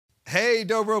Hey,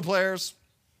 Dobro players.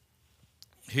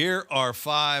 Here are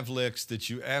 5 licks that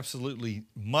you absolutely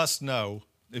must know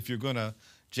if you're going to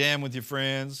jam with your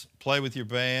friends, play with your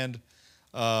band,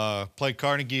 play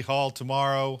Carnegie Hall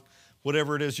tomorrow,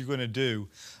 whatever it is you're going to do.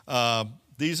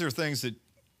 These are things that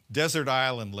desert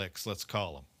island licks, let's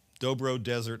call them. Dobro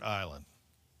Desert Island.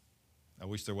 I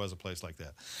wish there was a place like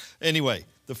that. Anyway,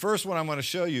 the first one I'm going to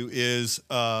show you is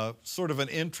sort of an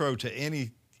intro to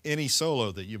any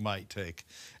solo that you might take.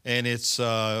 And it's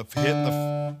hitting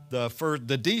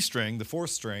the D string, the 4th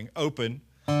string, open.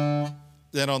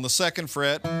 Then on the 2nd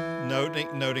fret,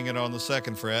 noting it on the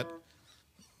 2nd fret,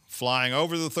 flying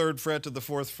over the 3rd fret to the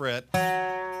 4th fret,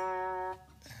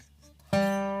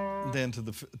 then to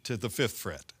the 5th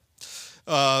fret.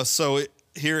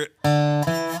 Here,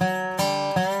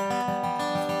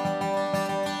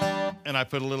 and I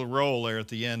put a little roll there at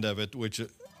the end of it, which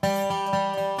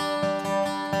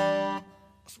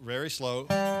very slow.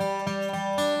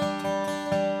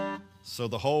 So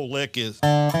the whole lick is.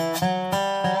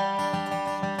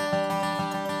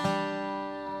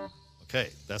 Okay,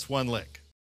 that's one lick.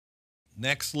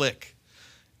 Next lick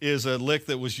is a lick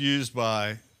that was used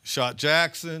by Shot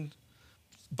Jackson,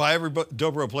 by every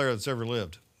Dobro player that's ever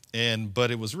lived. But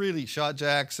it was really Shot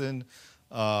Jackson,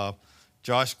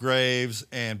 Josh Graves,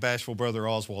 and Bashful Brother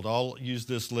Oswald all used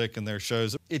this lick in their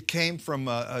shows. It came from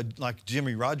like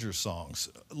Jimmie Rodgers songs,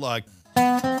 like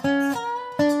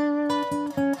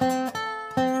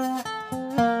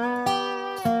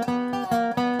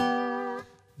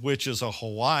which is a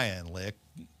Hawaiian lick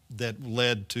that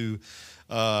led to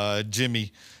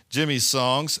Jimmie's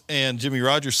songs and Jimmie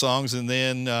Rodgers songs, and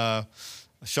then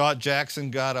Shot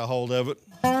Jackson got a hold of it.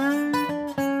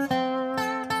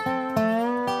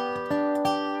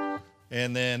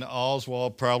 And then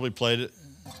Oswald probably played it.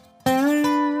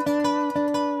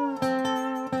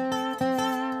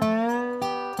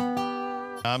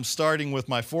 I'm starting with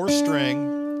my 4th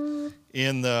string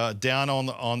in the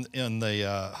in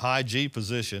the high G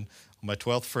position, on my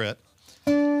 12th fret,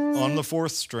 on the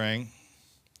 4th string.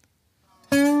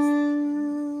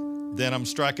 Then I'm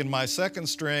striking my 2nd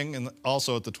string and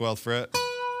also at the 12th fret.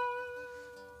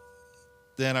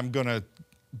 Then I'm going to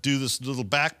do this little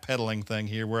backpedaling thing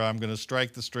here where I'm going to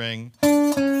strike the string,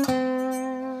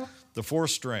 the 4th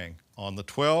string on the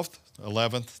 12th,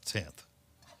 11th, 10th.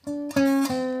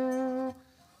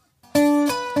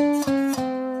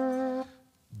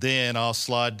 Then I'll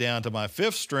slide down to my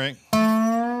 5th string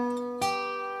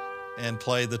and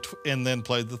play then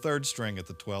play the 3rd string at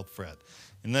the 12th fret.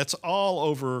 And that's all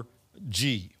over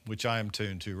G, which I am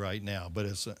tuned to right now, but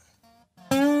it's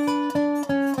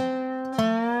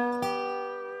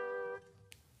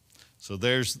so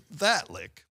there's that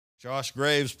lick. Josh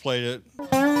Graves played it.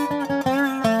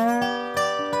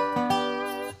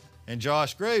 And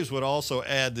Josh Graves would also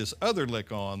add this other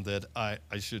lick on that I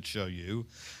should show you,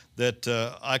 that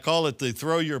I call it the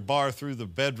throw your bar through the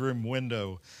bedroom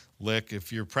window lick.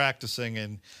 If you're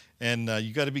practicing, and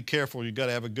you got to be careful, you got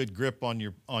to have a good grip on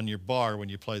your bar when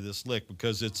you play this lick,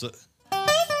 because it's a,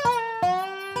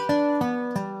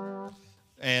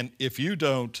 and if you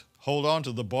don't hold on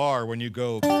to the bar when you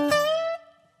go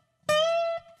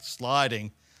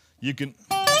sliding, you can,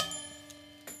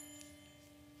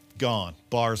 gone,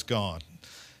 bar's gone.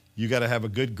 You got to have a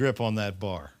good grip on that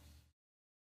bar.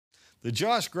 The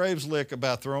Josh Graves lick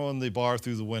about throwing the bar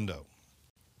through the window.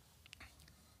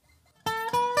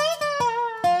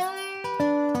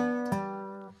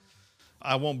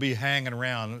 I Won't Be Hanging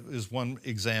Around is one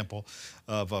example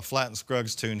of a Flatt and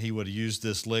Scruggs tune he would have used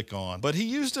this lick on. But he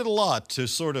used it a lot to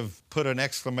sort of put an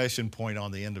exclamation point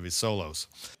on the end of his solos.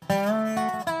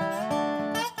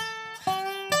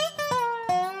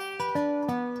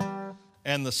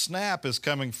 And the snap is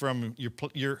coming from you're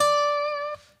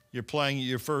playing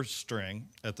your 1st string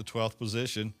at the 12th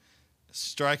position,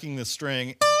 striking the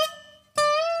string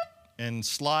and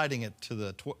sliding it to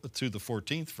the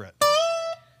 14th fret.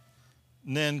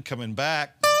 And then coming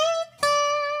back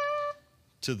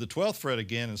to the 12th fret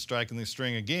again and striking the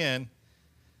string again,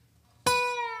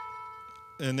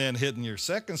 and then hitting your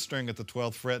 2nd string at the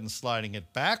 12th fret and sliding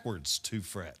it backwards 2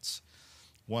 frets,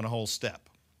 one whole step,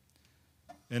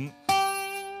 and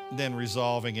then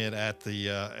resolving it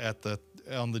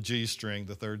on the G string,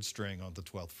 the 3rd string on the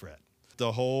 12th fret.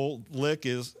 The whole lick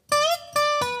is.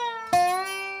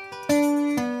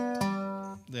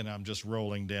 Then I'm just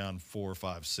rolling down 4,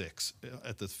 5, 6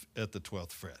 at the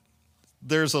 12th fret.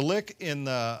 There's a lick in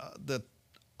that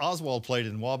Oswald played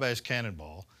in Wabash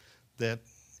Cannonball that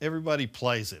everybody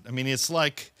plays it. I mean, it's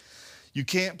like you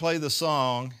can't play the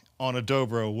song on a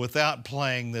dobro without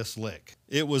playing this lick.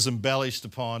 It was embellished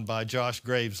upon by Josh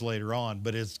Graves later on,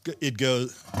 but it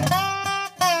goes.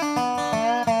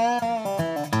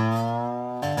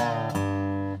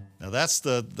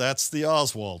 That's the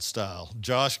Oswald style.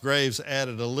 Josh Graves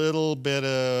added a little bit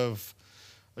of,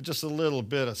 just a little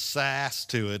bit of sass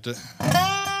to it.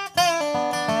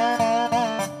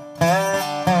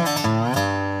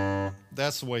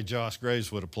 That's the way Josh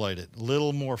Graves would have played it. A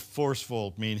little more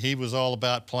forceful. I mean, he was all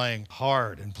about playing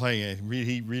hard and playing.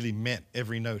 He really meant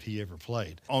every note he ever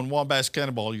played. On Wabash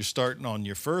Cannonball, you're starting on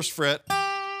your first fret.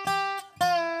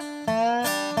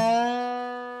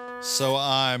 So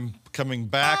I'm coming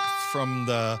back from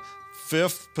the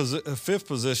fifth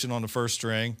position on the first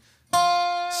string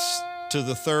to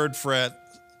the third fret,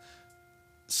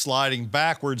 sliding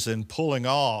backwards and pulling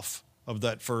off of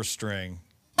that first string.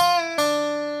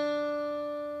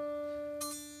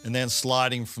 And then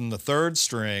sliding from the third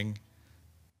string,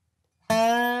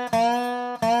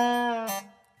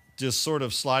 just sort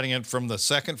of sliding it from the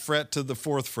second fret to the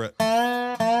fourth fret,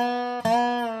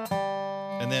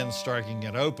 and then striking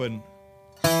it open.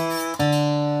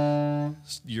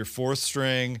 Your fourth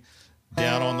string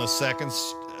down on the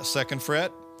second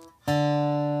fret.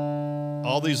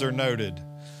 All these are noted.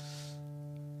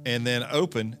 And then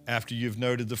open after you've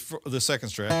noted the second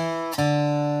string.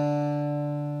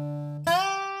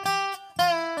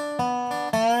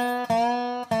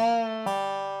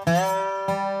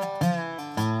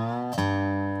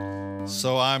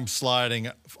 So I'm sliding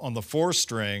on the fourth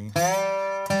string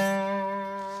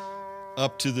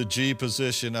up to the G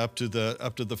position, up to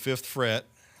the fifth fret,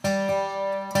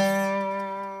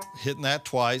 hitting that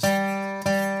twice,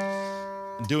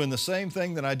 and doing the same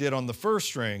thing that I did on the first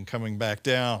string, coming back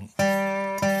down,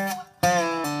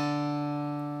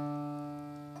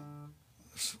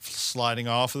 sliding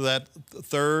off of that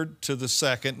third to the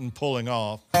second and pulling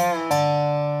off.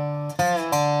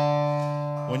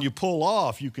 When you pull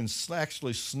off, you can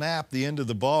actually snap the end of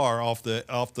the bar off the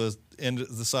end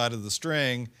of the side of the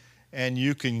string, and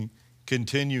you can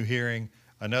continue hearing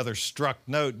another struck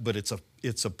note, but it's a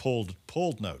pulled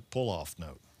note, pull-off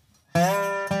note.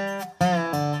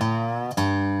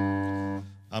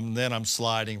 Then I'm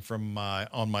sliding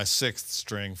on my sixth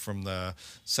string from the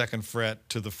second fret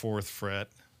to the fourth fret,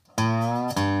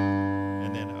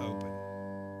 and then open.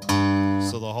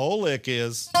 So the whole lick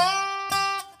is.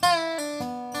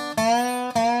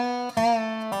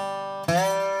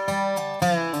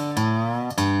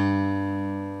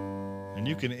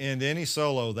 You can end any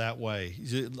solo that way.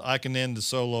 I can end the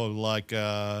solo like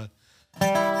there's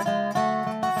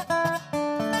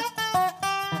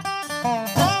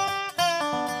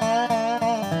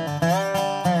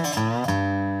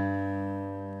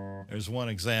one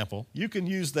example. You can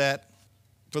use that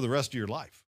for the rest of your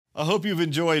life. I hope you've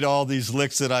enjoyed all these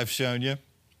licks that I've shown you.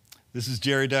 This is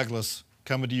Jerry Douglas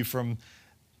coming to you from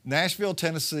Nashville,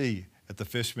 Tennessee at the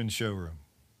Fishman Showroom.